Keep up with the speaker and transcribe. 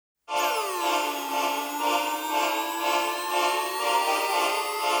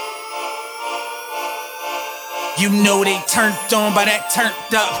You know they turned on by that turned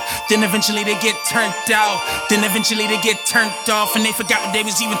up. Then eventually they get turned out. Then eventually they get turned off, and they forgot what they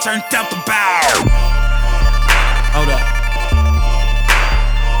was even turned up about. Hold up.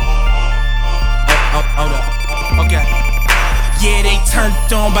 Hold up. Okay. Yeah, they turned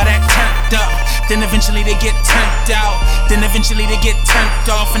on by that turned up. Then eventually they get turned out. Then eventually they get turned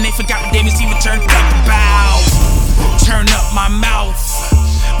off, and they forgot what they was even turned up about. Turn up my mouth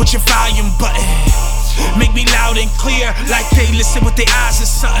with your volume button. Make me loud and clear, like they listen with their eyes or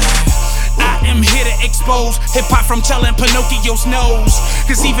something. I am here to expose hip-hop from telling Pinocchio's nose.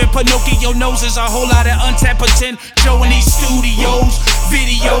 Cause even Pinocchio knows there's a whole lot of untapped potential in these studios.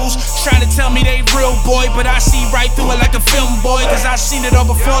 Videos trying to tell me they real, boy, but I see right through it like a film, boy. Cause I seen it all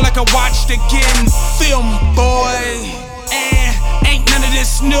before, like I watched again. Film, boy. And ain't none of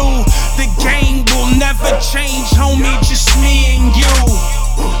this new. The game will never change, homie, just me and you.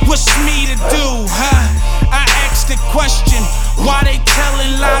 What's me to do, huh? I asked the question, why they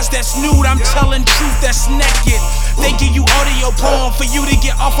telling lies that's nude? I'm telling truth that's naked. They give you audio porn for you to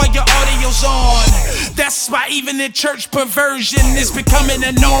get off while your audio's on. That's why even in church perversion is becoming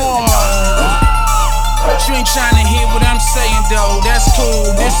a norm. You ain't trying to hear what I'm saying though, that's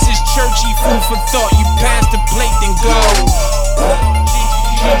cool. This is churchy food for thought. You pass the plate then go.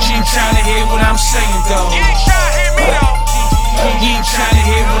 You ain't trying to hear what I'm saying though. You ain't trying to hear me though. You ain't trying to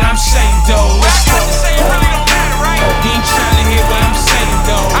hear what I'm saying though. What I got to say, it really don't matter, right? You ain't trying to hear what I'm saying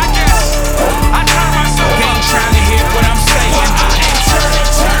though. I guess I turn myself You up. ain't trying to hear what I'm saying. Why I ain't turned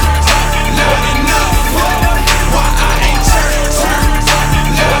up loud enough? Why I ain't turned up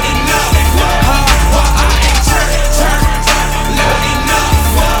loud enough? Why I ain't turned up loud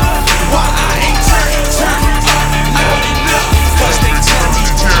enough? Why I ain't turned up loud enough? Cause they tell me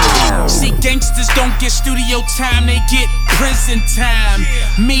to. See, gangsters don't get studio time, they get prison time.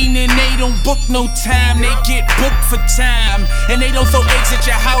 Meaning they don't book no time, they get booked for time. And they don't throw eggs at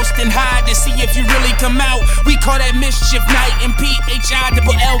your house, then hide to see if you really come out. We call that mischief night and PHILLY.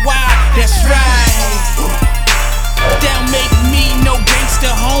 That's right. They'll make me no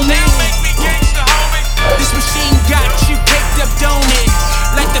gangster, homie. They'll make me gangsta, homie. This machine got you caked up, don't it?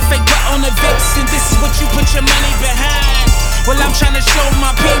 Like the fake butt on the Vixen, this is what you put your money behind. Well, I'm trying to show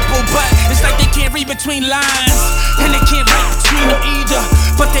my people, but it's like they can't read between lines. And they can't write between them either,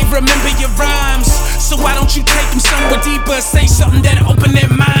 but they remember your rhymes. So why don't you take them somewhere deeper? Say something that'll open their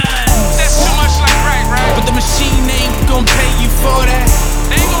minds. That's too much like right, right? But the machine ain't gon' pay you for that.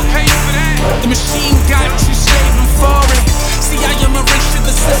 They ain't gonna pay you for that. The machine got you slaving for it. See, I am a wrench to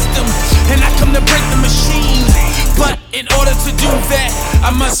the system, and I come to break the machine. But in order to do that, I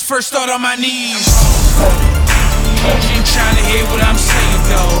must first start on my knees. You ain't trying to hear what I'm saying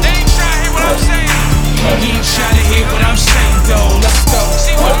though.